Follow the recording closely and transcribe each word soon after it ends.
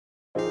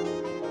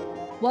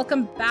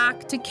Welcome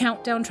back to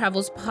Countdown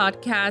Travels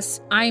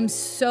podcast. I'm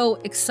so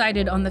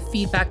excited on the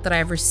feedback that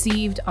I've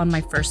received on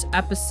my first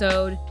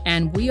episode,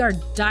 and we are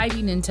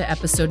diving into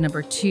episode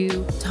number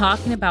 2,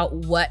 talking about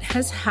what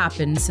has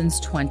happened since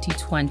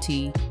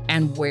 2020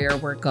 and where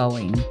we're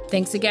going.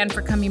 Thanks again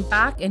for coming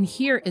back, and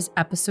here is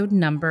episode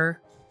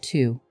number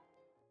 2.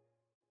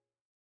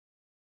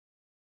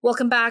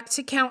 Welcome back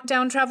to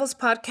Countdown Travels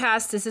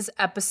podcast. This is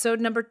episode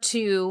number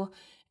 2,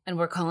 and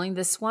we're calling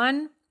this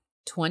one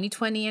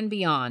 2020 and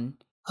Beyond.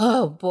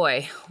 Oh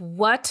boy,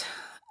 what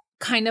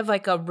kind of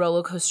like a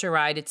roller coaster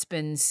ride it's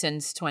been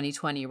since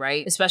 2020,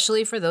 right?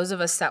 Especially for those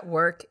of us that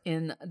work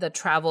in the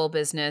travel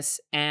business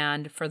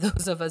and for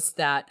those of us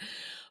that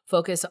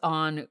focus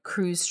on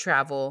cruise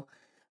travel.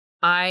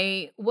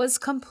 I was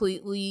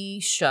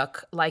completely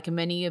shook, like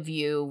many of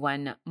you,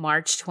 when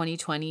March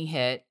 2020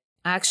 hit.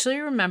 I actually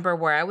remember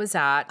where I was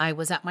at. I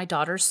was at my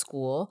daughter's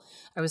school.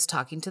 I was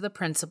talking to the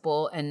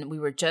principal, and we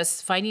were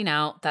just finding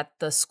out that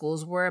the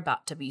schools were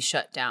about to be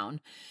shut down.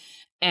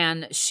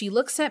 And she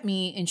looks at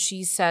me and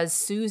she says,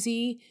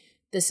 Susie,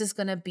 this is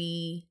going to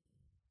be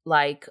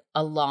like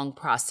a long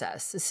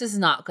process. This is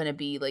not going to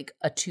be like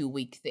a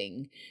 2-week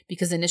thing,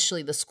 because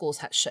initially the schools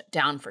had shut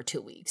down for 2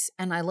 weeks.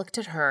 And I looked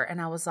at her and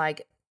I was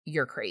like,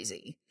 you're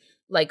crazy.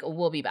 Like,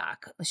 we'll be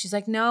back. She's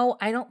like, no,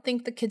 I don't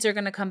think the kids are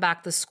going to come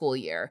back this school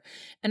year.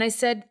 And I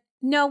said,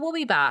 no, we'll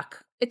be back.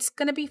 It's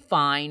going to be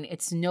fine.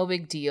 It's no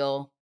big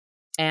deal.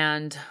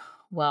 And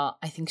well,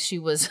 I think she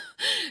was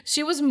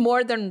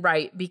more than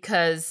right,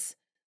 because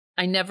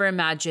I never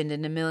imagined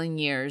in a million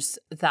years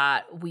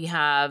that we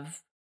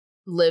have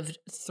lived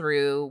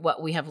through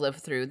what we have lived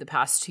through the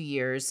past 2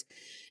 years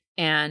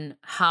and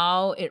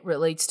how it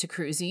relates to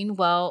cruising.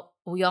 Well,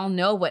 we all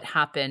know what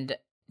happened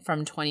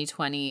from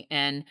 2020,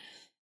 and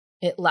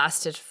it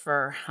lasted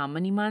for how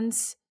many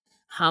months?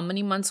 How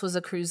many months was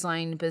a cruise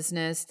line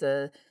business?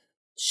 The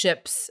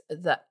ships,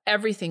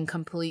 everything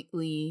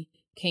completely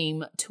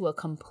came to a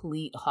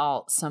complete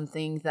halt,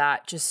 something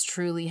that just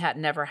truly had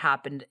never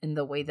happened in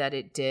the way that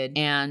it did.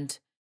 And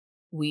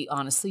we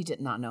honestly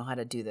did not know how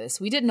to do this.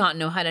 We did not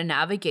know how to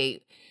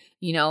navigate.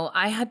 You know,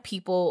 I had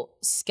people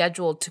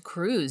scheduled to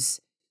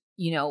cruise,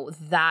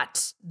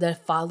 that the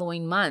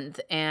following month.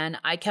 And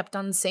I kept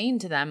on saying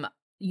to them,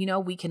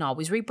 we can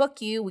always rebook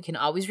you. We can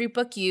always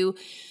rebook you.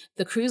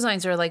 The cruise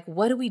lines are like,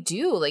 what do we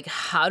do? Like,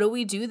 how do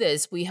we do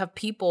this? We have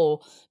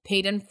people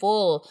paid in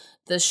full.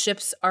 The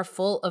ships are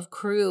full of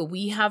crew.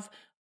 We have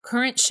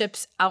current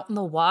ships out in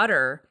the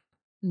water,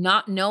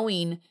 not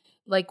knowing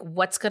like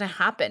what's going to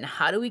happen.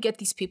 How do we get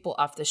these people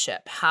off the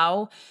ship?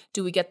 How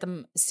do we get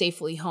them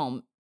safely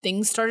home?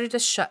 Things started to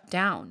shut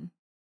down.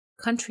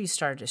 Countries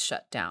started to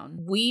shut down.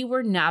 We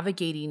were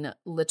navigating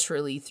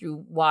literally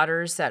through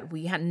waters that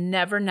we had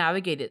never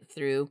navigated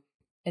through,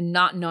 and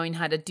not knowing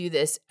how to do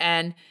this,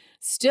 and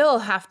still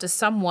have to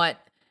somewhat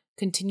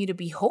continue to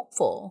be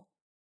hopeful.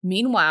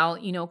 Meanwhile,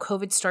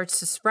 COVID starts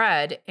to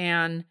spread,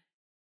 and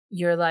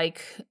you're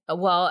like,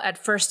 well, at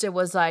first it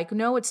was like,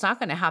 no, it's not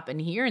going to happen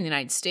here in the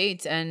United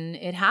States. And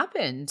it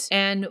happened.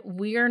 And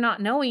we are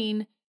not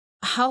knowing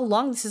how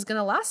long this is going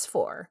to last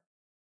for.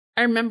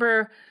 I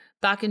remember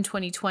back in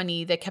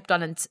 2020, they kept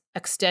on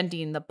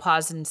extending the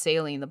pause in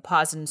sailing, the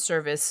pause in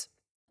service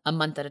a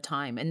month at a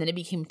time. And then it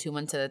became 2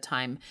 months at a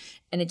time.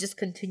 And it just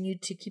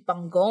continued to keep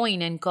on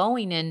going and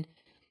going. And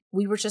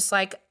we were just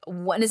like,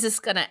 when is this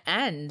going to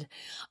end?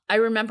 I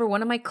remember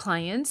one of my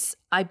clients,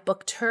 I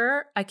booked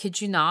her, I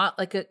kid you not,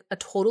 like a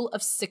total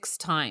of 6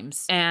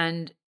 times.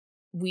 And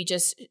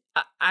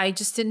I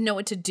just didn't know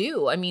what to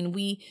do. I mean,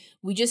 we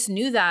just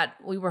knew that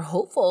we were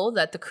hopeful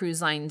that the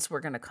cruise lines were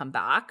going to come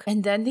back.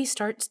 And then they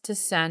start to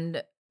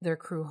send their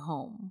crew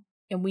home.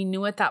 And we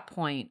knew at that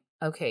point,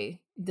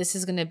 okay, this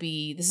is going to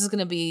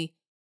be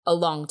a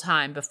long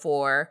time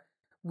before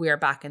we are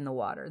back in the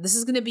water. This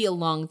is going to be a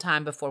long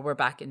time before we're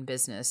back in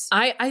business.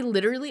 I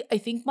literally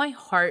think my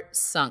heart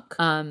sunk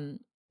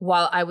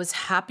while I was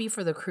happy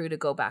for the crew to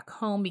go back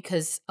home,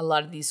 because a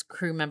lot of these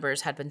crew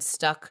members had been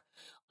stuck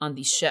on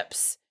these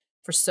ships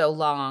for so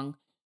long.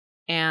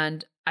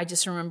 And I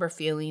just remember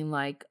feeling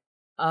like,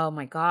 oh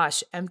my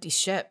gosh, empty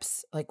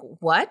ships. Like,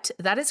 what?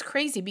 That is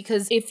crazy,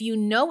 because if you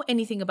know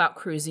anything about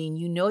cruising,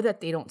 you know that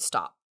they don't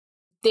stop.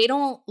 They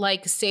don't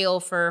like sail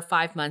for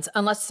 5 months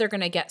unless they're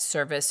going to get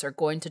service or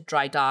going to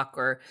dry dock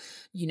or,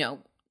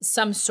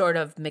 some sort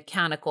of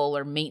mechanical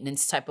or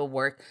maintenance type of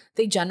work.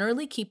 They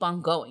generally keep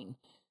on going.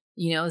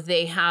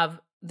 They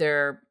have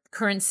their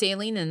current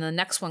sailing and the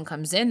next one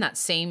comes in that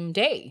same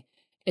day.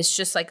 It's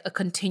just like a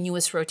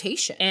continuous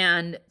rotation.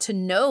 And to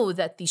know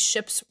that these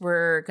ships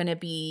were going to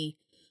be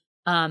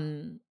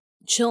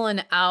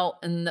chilling out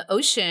in the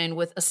ocean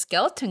with a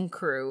skeleton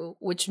crew,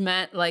 which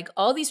meant like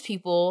all these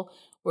people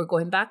were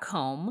going back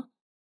home.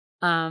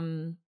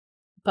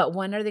 But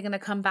when are they going to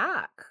come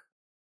back?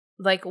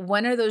 Like,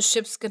 when are those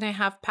ships going to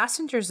have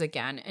passengers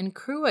again and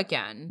crew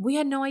again? We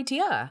had no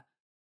idea.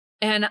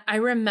 And I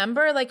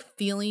remember like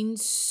feeling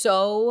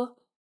so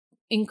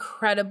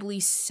incredibly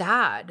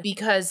sad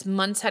because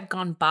months had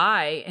gone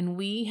by and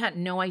we had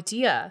no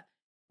idea.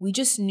 We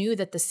just knew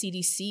that the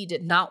CDC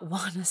did not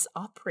want us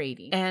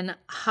operating. And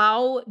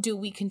how do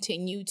we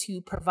continue to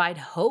provide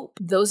hope?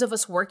 Those of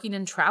us working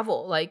in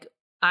travel, like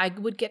I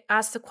would get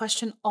asked the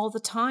question all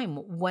the time,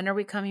 when are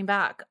we coming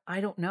back?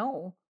 I don't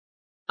know.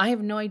 I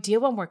have no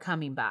idea when we're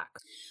coming back.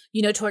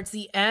 Towards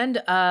the end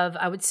of,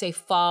 I would say,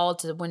 fall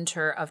to the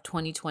winter of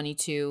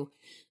 2022,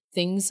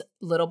 things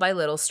little by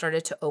little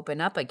started to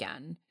open up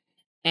again.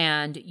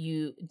 And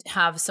you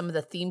have some of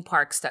the theme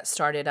parks that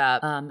started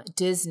up,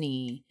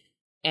 Disney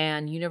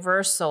and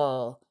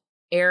Universal,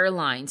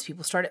 airlines.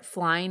 People started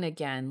flying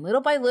again.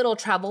 Little by little,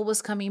 travel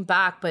was coming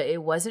back, but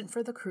it wasn't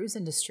for the cruise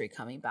industry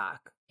coming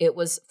back. It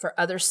was for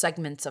other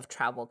segments of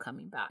travel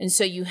coming back. And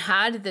so you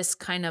had this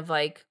kind of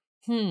like,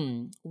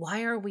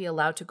 why are we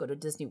allowed to go to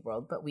Disney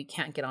World, but we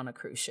can't get on a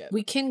cruise ship?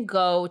 We can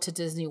go to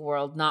Disney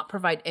World, not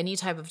provide any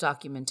type of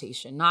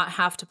documentation, not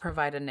have to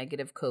provide a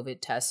negative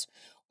COVID test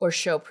or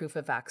show proof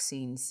of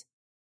vaccines,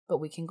 but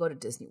we can go to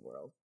Disney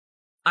World.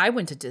 I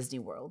went to Disney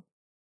World.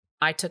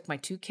 I took my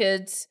 2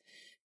 kids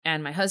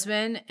and my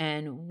husband,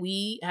 and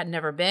we had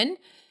never been.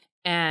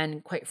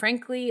 And quite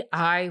frankly,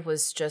 I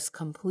was just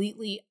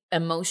completely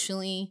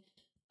emotionally,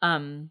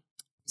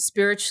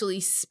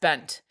 spiritually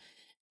spent.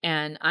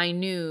 And I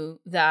knew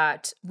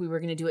that we were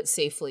going to do it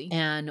safely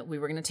and we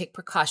were going to take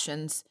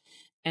precautions.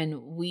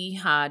 And we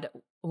had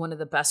one of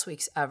the best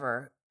weeks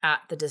ever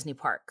at the Disney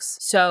parks.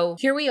 So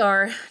here we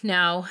are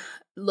now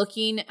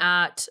looking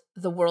at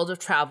the world of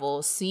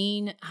travel,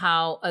 seeing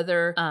how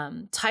other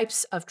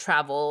types of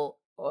travel,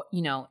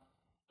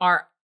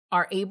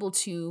 are able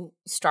to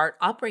start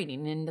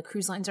operating and the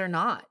cruise lines are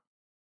not.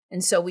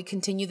 And so we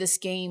continue this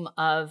game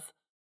of,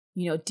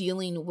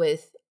 dealing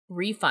with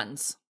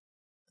refunds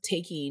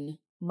taking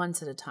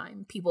months at a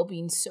time, people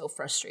being so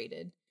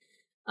frustrated,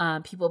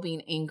 people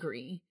being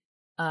angry,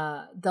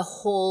 the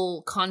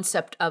whole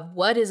concept of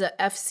what is a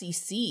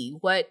FCC?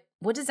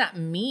 What does that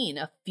mean?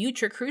 A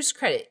future cruise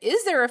credit?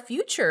 Is there a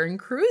future in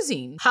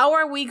cruising? How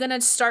are we going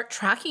to start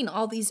tracking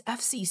all these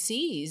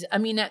FCCs? I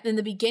mean, in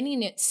the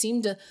beginning, it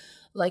seemed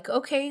like,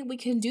 okay, we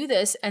can do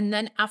this. And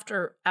then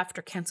after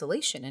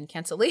cancellation,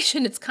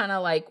 it's kind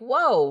of like,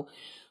 whoa,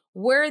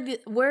 where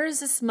is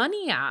this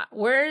money at?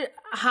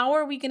 How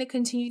are we going to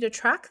continue to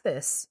track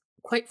this?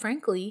 Quite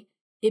frankly,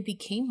 it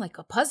became like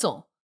a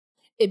puzzle.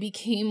 It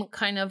became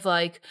kind of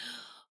like,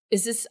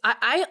 is this,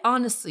 I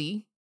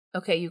honestly,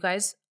 okay, you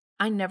guys,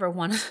 I never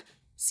want to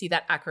see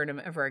that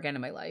acronym ever again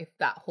in my life,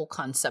 that whole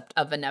concept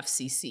of an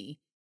FCC.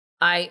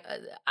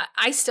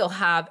 I still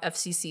have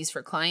FCCs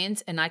for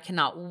clients, and I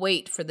cannot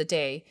wait for the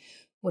day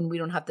when we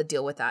don't have to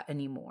deal with that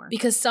anymore.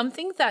 Because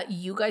something that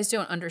you guys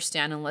don't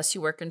understand unless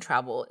you work in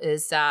travel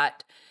is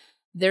that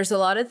there's a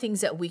lot of things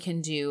that we can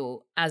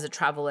do as a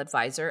travel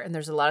advisor, and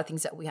there's a lot of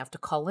things that we have to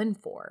call in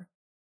for.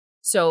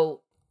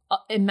 So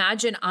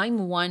imagine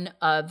I'm one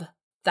of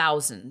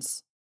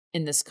thousands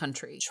in this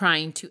country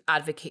trying to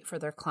advocate for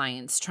their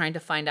clients, trying to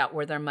find out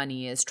where their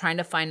money is, trying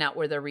to find out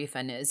where their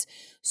refund is.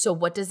 So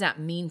what does that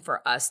mean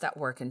for us that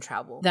work in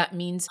travel? That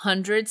means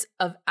hundreds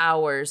of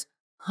hours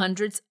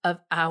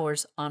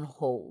on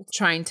hold,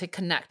 trying to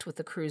connect with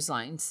the cruise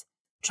lines,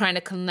 trying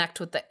to connect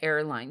with the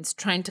airlines,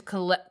 trying to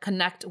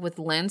connect with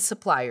land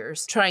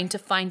suppliers, trying to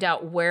find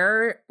out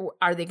where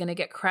are they going to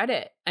get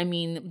credit. I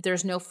mean,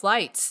 there's no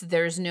flights,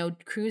 there's no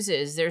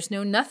cruises, there's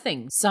no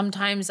nothing.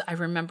 Sometimes I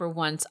remember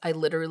once I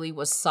literally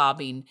was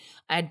sobbing.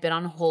 I had been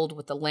on hold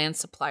with the land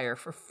supplier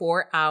for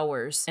 4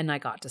 hours and I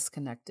got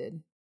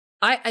disconnected.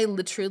 I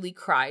literally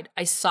cried.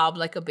 I sobbed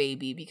like a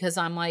baby because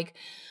I'm like,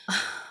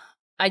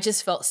 I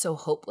just felt so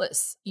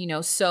hopeless,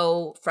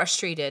 so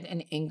frustrated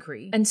and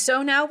angry. And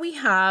so now we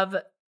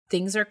have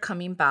things are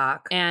coming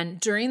back. And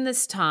during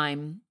this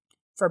time,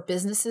 for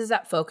businesses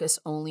that focus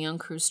only on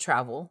cruise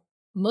travel,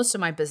 most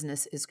of my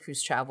business is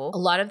cruise travel. A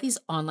lot of these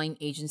online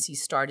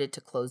agencies started to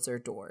close their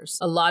doors.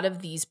 A lot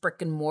of these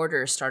brick and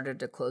mortars started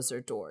to close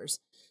their doors.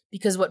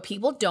 Because what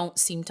people don't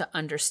seem to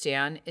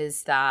understand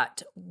is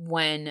that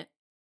when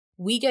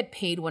we get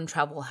paid when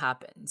travel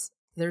happens,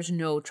 there's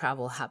no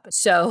travel happen.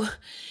 So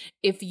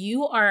if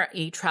you are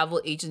a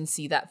travel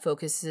agency that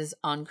focuses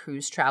on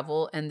cruise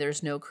travel and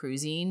there's no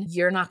cruising,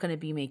 you're not going to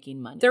be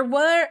making money. There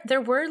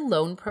were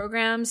loan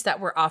programs that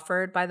were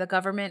offered by the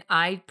government.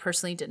 I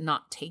personally did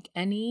not take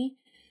any,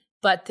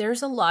 but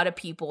there's a lot of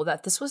people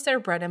that this was their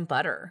bread and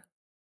butter.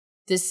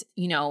 This,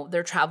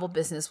 their travel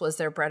business was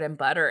their bread and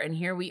butter. And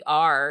here we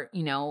are,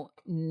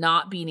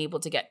 not being able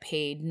to get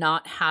paid,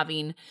 not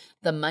having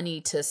the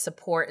money to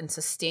support and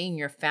sustain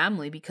your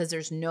family because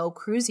there's no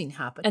cruising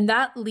happening. And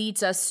that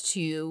leads us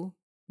to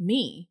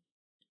me.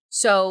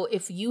 So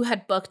if you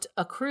had booked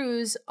a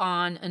cruise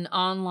on an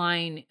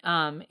online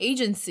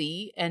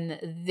agency and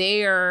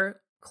they're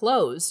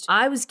closed,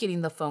 I was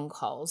getting the phone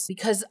calls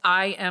because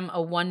I am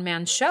a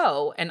one-man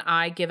show and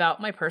I give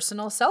out my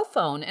personal cell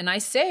phone and I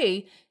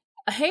say,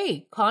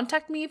 hey,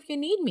 contact me if you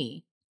need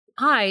me.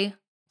 I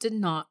did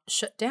not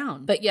shut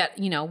down. But yet,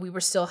 we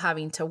were still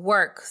having to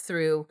work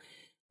through,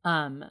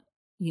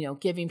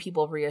 giving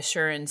people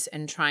reassurance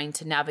and trying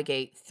to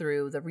navigate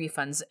through the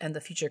refunds and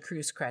the future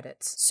cruise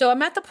credits. So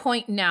I'm at the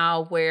point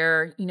now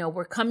where,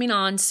 we're coming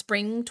on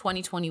spring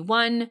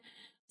 2021,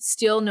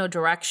 still no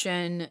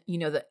direction.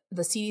 The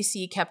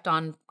CDC kept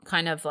on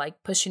kind of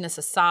like pushing us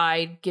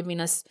aside, giving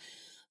us,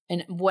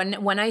 and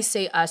when I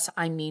say us,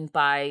 I mean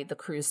by the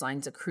cruise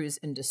lines, the cruise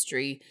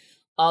industry,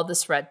 all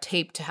this red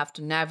tape to have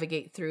to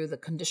navigate through the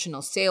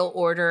conditional sail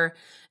order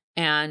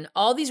and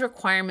all these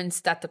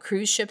requirements that the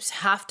cruise ships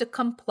have to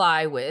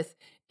comply with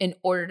in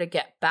order to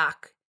get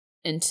back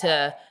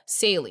into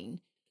sailing.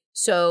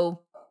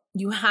 So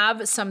you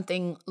have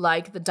something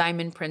like the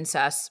Diamond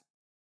Princess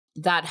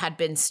that had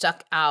been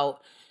stuck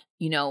out,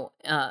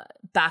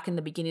 back in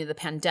the beginning of the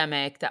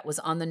pandemic, that was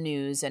on the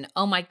news. And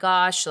oh my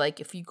gosh, like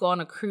if you go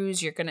on a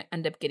cruise, you're going to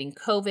end up getting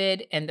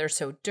COVID and they're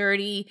so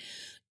dirty.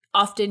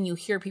 Often you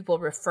hear people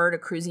refer to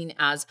cruising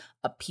as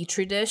a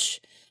petri dish,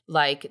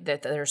 like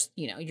that there's,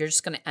 you're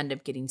just going to end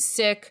up getting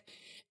sick.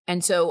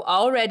 And so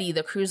already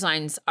the cruise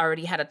lines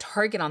already had a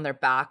target on their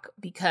back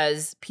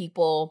because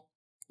people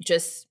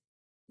just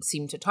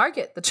seem to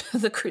target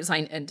the cruise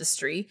line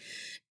industry.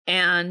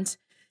 And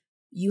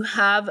you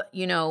have,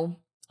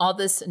 all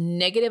this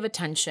negative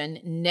attention,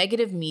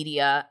 negative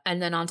media,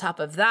 and then on top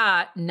of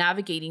that,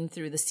 navigating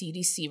through the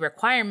CDC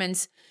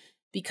requirements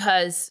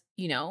because,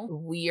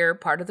 we're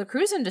part of the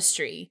cruise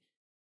industry.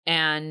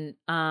 And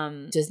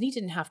Disney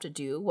didn't have to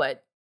do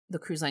what the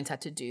cruise lines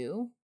had to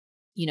do.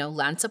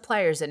 Land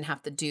suppliers didn't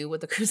have to do what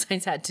the cruise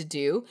lines had to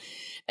do.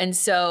 And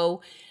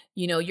so,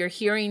 you're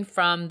hearing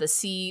from the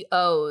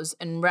CEOs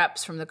and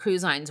reps from the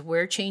cruise lines,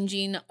 we're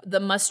changing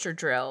the muster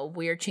drill.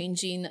 We're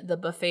changing the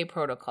buffet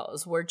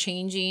protocols. We're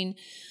changing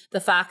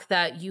the fact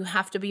that you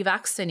have to be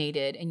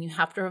vaccinated and you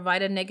have to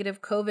provide a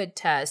negative COVID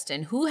test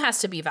and who has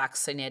to be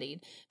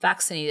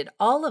vaccinated.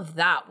 All of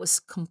that was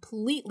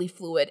completely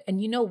fluid.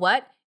 And you know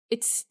what?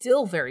 It's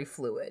still very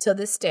fluid to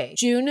this day.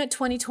 June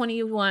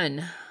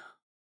 2021,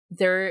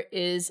 there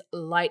is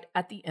light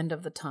at the end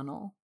of the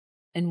tunnel.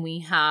 And we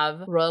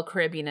have Royal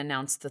Caribbean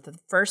announced that the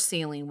first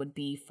sailing would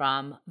be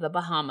from the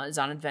Bahamas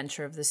on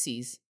Adventure of the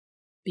Seas.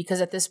 Because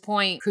at this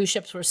point, cruise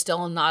ships were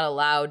still not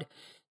allowed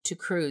to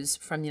cruise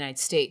from the United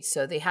States.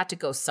 So they had to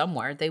go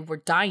somewhere. They were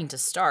dying to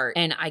start.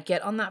 And I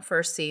get on that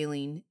first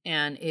sailing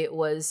and it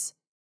was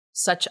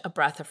such a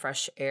breath of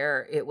fresh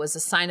air. It was a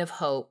sign of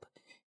hope.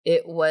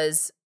 It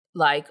was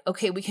like,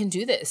 okay, we can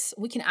do this.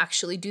 We can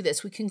actually do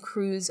this. We can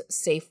cruise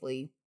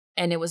safely.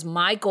 And it was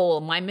my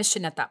goal, my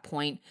mission at that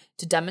point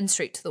to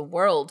demonstrate to the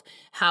world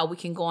how we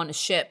can go on a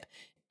ship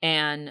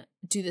and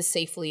do this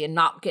safely and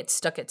not get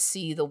stuck at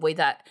sea the way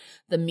that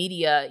the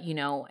media,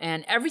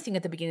 and everything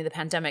at the beginning of the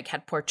pandemic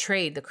had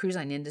portrayed the cruise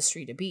line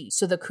industry to be.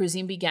 So the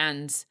cruising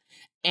begins.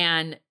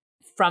 And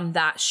from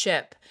that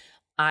ship,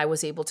 I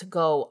was able to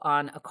go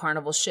on a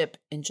Carnival ship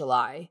in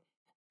July.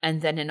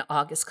 And then in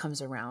August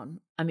comes around,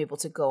 I'm able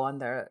to go on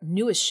their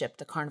newest ship,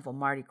 the Carnival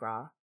Mardi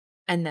Gras.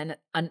 And then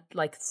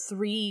like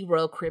 3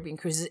 Royal Caribbean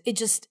cruises.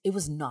 It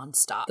was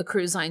nonstop. The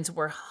cruise lines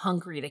were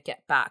hungry to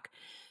get back.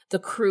 The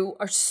crew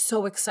are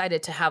so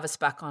excited to have us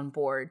back on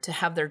board, to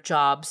have their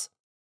jobs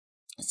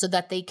so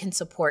that they can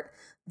support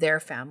their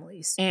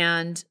families.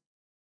 And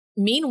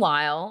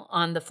meanwhile,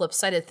 on the flip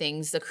side of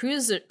things, the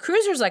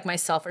cruisers like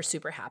myself are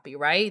super happy,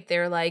 right?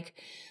 They're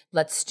like,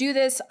 let's do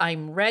this.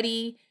 I'm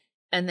ready.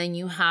 And then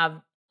you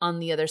have on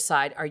the other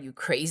side, are you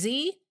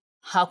crazy?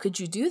 How could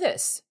you do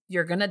this?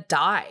 You're going to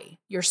die.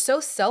 You're so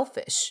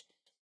selfish.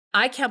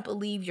 I can't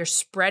believe you're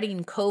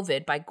spreading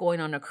COVID by going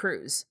on a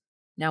cruise.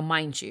 Now,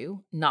 mind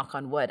you, knock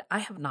on wood, I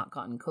have not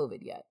gotten COVID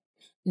yet.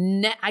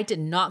 I did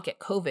not get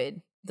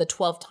COVID the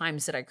 12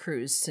 times that I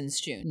cruised since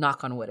June.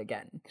 Knock on wood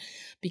again,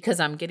 because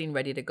I'm getting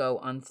ready to go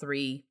on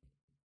 3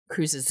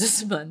 cruises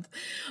this month.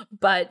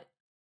 But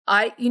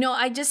I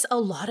just a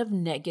lot of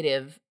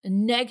negative,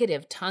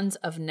 tons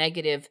of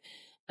negative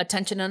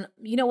attention. And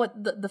you know what?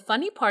 The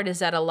funny part is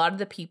that a lot of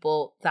the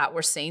people that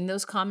were saying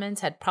those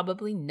comments had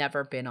probably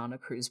never been on a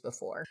cruise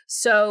before.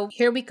 So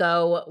here we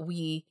go.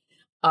 We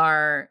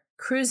are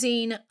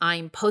cruising.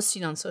 I'm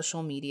posting on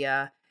social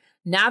media,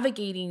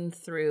 navigating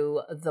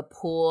through the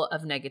pool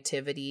of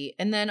negativity,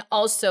 and then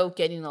also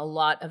getting a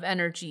lot of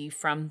energy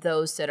from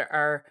those that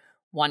are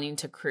wanting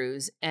to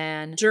cruise.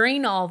 And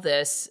during all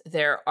this,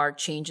 there are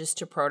changes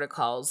to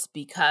protocols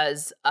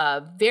because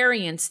of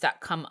variants that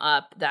come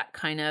up that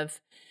kind of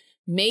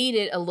made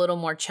it a little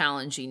more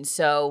challenging.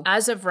 So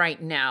as of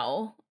right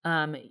now,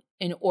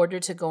 in order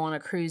to go on a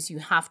cruise, you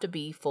have to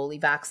be fully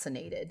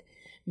vaccinated,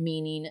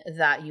 meaning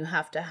that you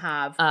have to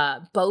have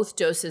both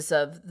doses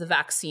of the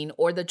vaccine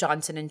or the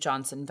Johnson &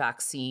 Johnson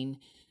vaccine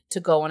to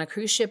go on a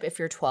cruise ship if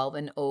you're 12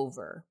 and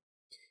over.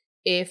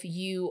 If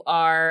you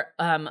are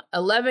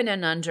 11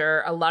 and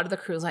under, a lot of the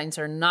cruise lines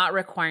are not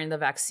requiring the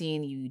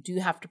vaccine. You do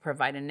have to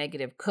provide a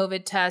negative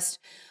COVID test,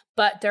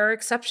 but there are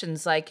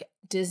exceptions, like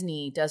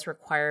Disney does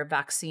require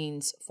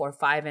vaccines for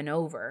 5 and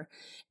over.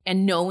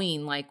 And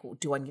knowing, like,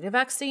 do I need a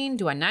vaccine?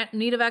 Do I not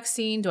need a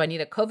vaccine? Do I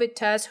need a COVID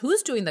test?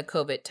 Who's doing the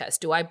COVID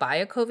test? Do I buy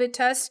a COVID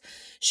test?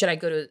 Should I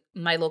go to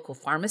my local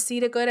pharmacy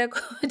to get a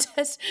COVID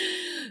test?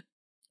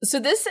 So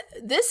this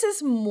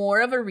is more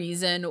of a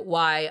reason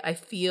why I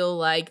feel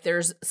like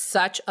there's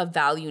such a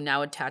value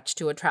now attached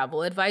to a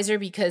travel advisor,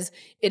 because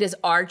it is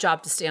our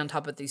job to stay on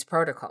top of these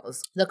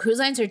protocols. The cruise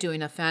lines are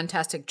doing a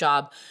fantastic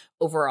job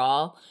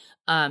overall,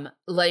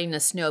 letting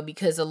us know,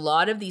 because a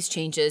lot of these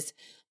changes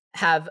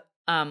have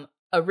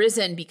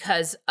arisen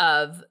because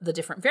of the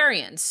different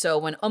variants. So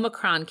when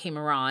Omicron came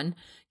around,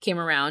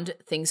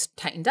 things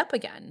tightened up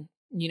again.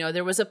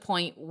 There was a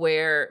point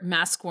where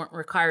masks weren't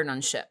required on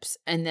ships.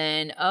 And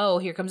then, oh,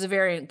 here comes a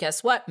variant.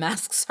 Guess what?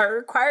 Masks are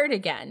required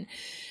again.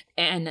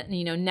 And,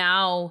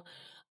 now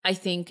I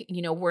think,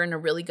 we're in a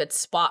really good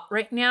spot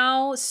right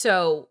now.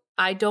 So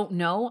I don't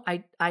know.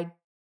 I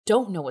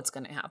don't know what's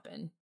going to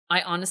happen. I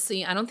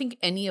don't think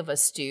any of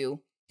us do.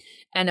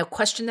 And a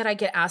question that I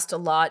get asked a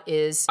lot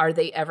is, are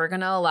they ever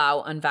going to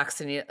allow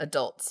unvaccinated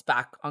adults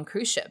back on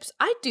cruise ships?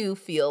 I do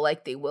feel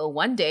like they will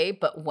one day,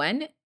 but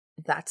when?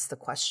 That's the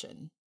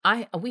question.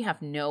 We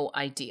have no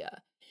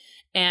idea.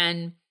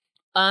 And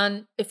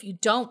if you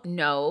don't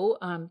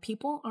know,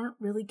 people aren't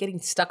really getting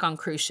stuck on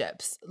cruise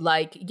ships.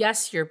 Like,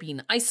 yes, you're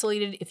being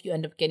isolated if you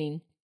end up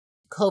getting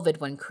COVID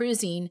when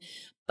cruising,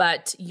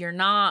 but you're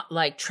not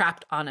like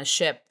trapped on a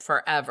ship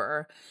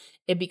forever.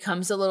 It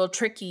becomes a little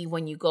tricky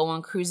when you go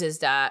on cruises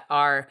that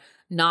are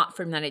not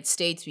from the United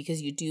States,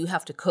 because you do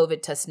have to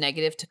COVID test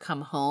negative to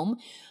come home.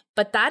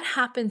 But that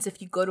happens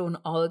if you go to an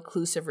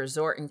all-inclusive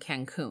resort in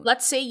Cancun.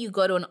 Let's say you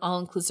go to an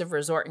all-inclusive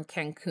resort in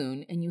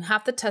Cancun and you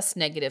have to test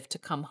negative to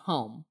come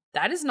home.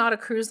 That is not a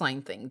cruise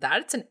line thing.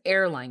 That's an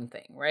airline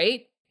thing,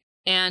 right?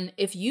 And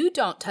if you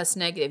don't test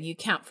negative, you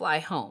can't fly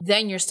home.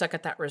 Then you're stuck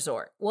at that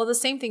resort. Well, the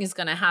same thing is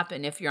going to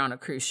happen if you're on a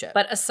cruise ship.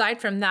 But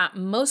aside from that,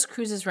 most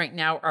cruises right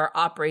now are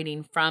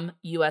operating from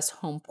U.S.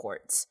 home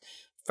ports,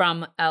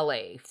 from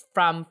LA,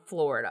 from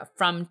Florida,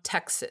 from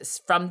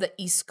Texas, from the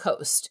East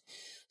Coast.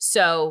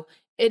 So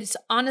it's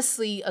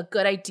honestly a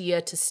good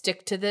idea to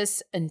stick to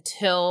this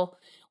until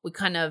we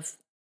kind of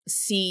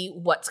see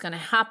what's going to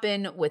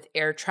happen with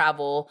air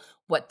travel,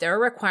 what their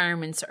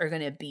requirements are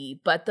going to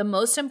be. But the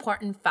most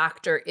important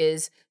factor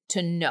is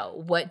to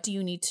know. What do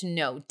you need to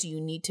know? Do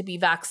you need to be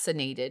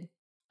vaccinated?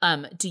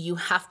 Do you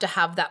have to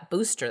have that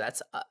booster?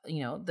 That's,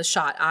 the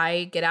shot.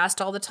 I get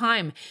asked all the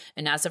time.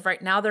 And as of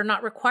right now, they're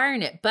not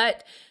requiring it.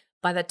 But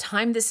by the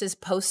time this is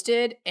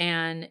posted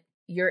and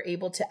you're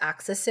able to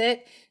access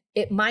it,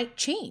 it might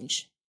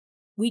change.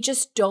 We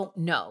just don't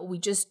know. We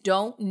just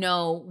don't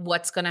know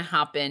what's going to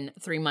happen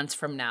 3 months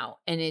from now.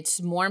 And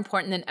it's more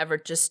important than ever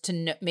just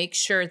to make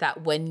sure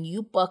that when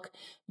you book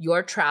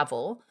your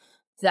travel,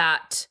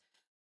 that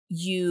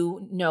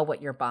you know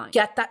what you're buying.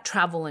 Get that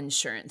travel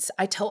insurance.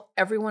 I tell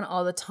everyone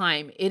all the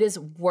time, it is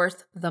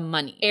worth the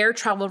money. Air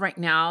travel right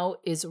now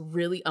is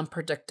really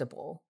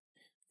unpredictable.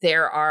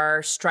 There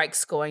are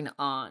strikes going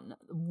on,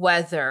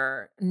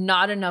 weather,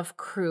 not enough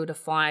crew to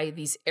fly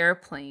these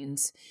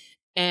airplanes.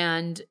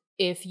 And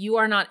if you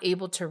are not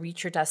able to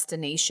reach your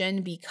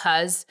destination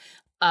because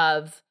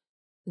of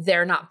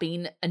there not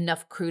being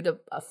enough crew to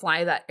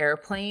fly that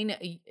airplane,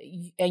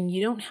 and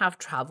you don't have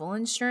travel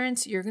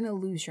insurance, you're going to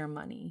lose your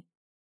money.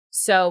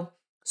 So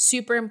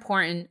super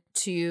important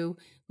to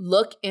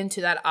look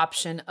into that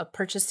option of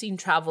purchasing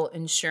travel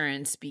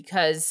insurance,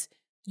 because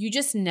you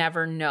just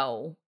never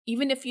know.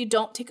 Even if you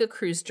don't take a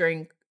cruise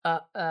during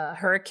a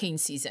hurricane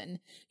season,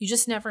 you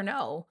just never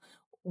know.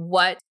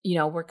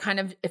 We're kind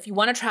of, if you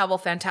want to travel,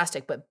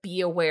 fantastic, but be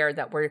aware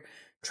that we're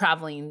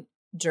traveling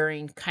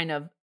during kind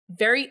of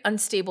very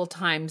unstable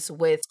times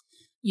with,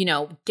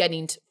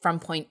 getting from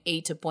point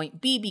A to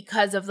point B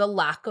because of the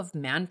lack of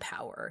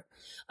manpower.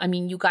 I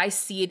mean, you guys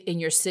see it in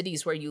your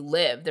cities where you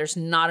live. There's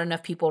not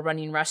enough people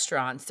running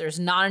restaurants. There's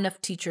not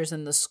enough teachers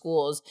in the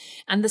schools.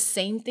 And the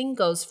same thing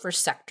goes for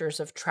sectors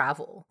of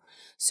travel.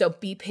 So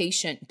be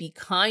patient, be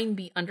kind,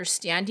 be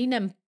understanding,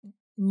 and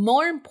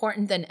more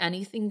important than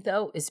anything,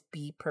 though, is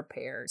be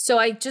prepared. So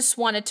I just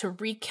wanted to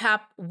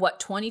recap what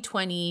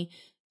 2020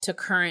 to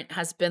current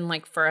has been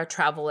like for a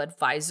travel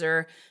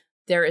advisor.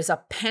 There is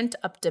a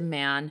pent-up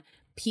demand.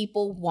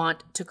 People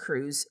want to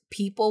cruise.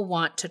 People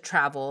want to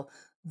travel.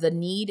 The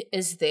need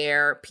is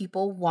there.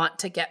 People want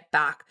to get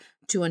back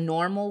to a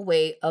normal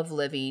way of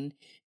living.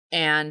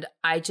 And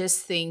I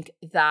just think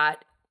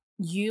that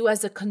you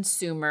as a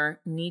consumer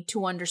need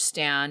to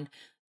understand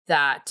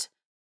that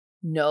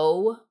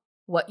know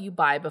what you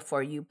buy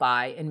before you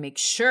buy, and make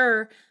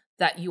sure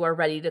that you are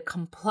ready to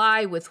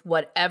comply with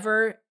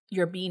whatever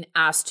you're being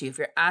asked to. If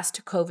you're asked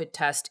to COVID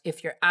test,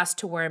 if you're asked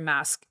to wear a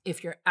mask,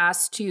 if you're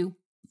asked to,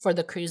 for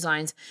the cruise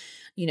lines,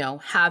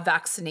 have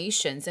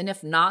vaccinations. And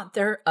if not,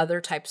 there are other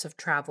types of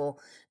travel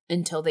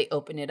until they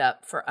open it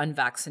up for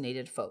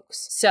unvaccinated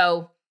folks.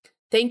 So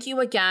thank you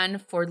again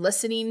for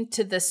listening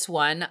to this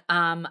one.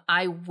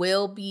 I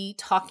will be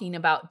talking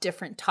about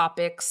different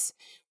topics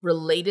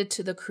related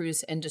to the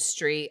cruise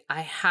industry.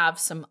 I have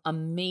some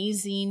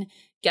amazing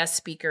guest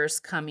speakers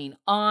coming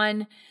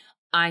on.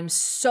 I'm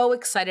so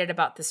excited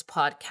about this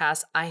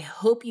podcast. I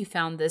hope you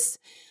found this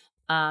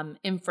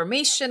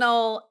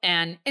informational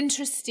and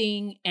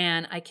interesting,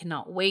 and I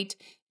cannot wait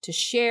to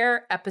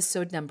share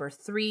episode number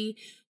 3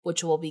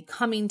 which will be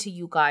coming to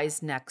you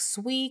guys next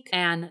week.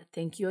 And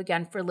thank you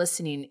again for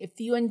listening. If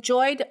you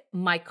enjoyed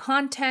my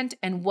content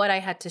and what I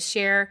had to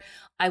share,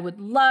 I would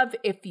love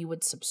if you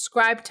would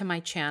subscribe to my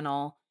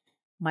channel,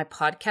 my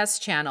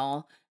podcast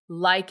channel,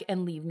 like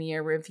and leave me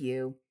a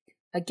review.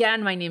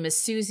 Again, my name is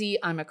Susie.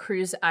 I'm a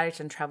cruise addict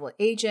and travel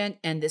agent,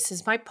 and this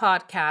is my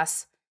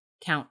podcast,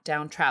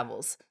 Countdown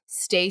Travels.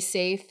 Stay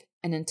safe,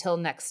 and until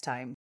next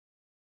time.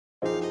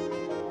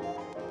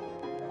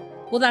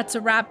 Well, that's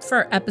a wrap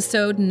for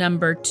episode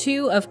number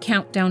 2 of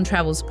Countdown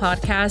Travels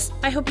podcast.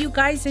 I hope you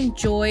guys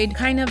enjoyed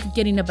kind of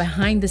getting a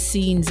behind the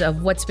scenes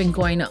of what's been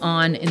going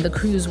on in the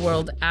cruise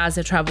world as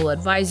a travel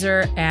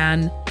advisor,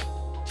 and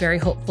very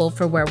hopeful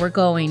for where we're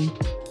going.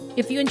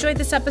 If you enjoyed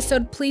this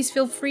episode, please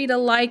feel free to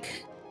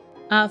like,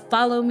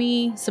 follow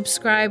me,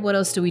 subscribe. What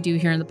else do we do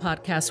here in the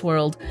podcast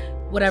world?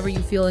 Whatever you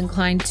feel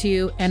inclined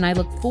to. And I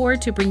look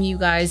forward to bringing you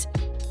guys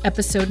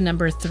episode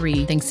number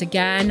 3. Thanks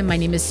again. My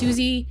name is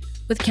Susie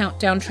with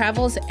Countdown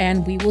Travels,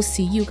 and we will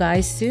see you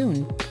guys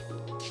soon.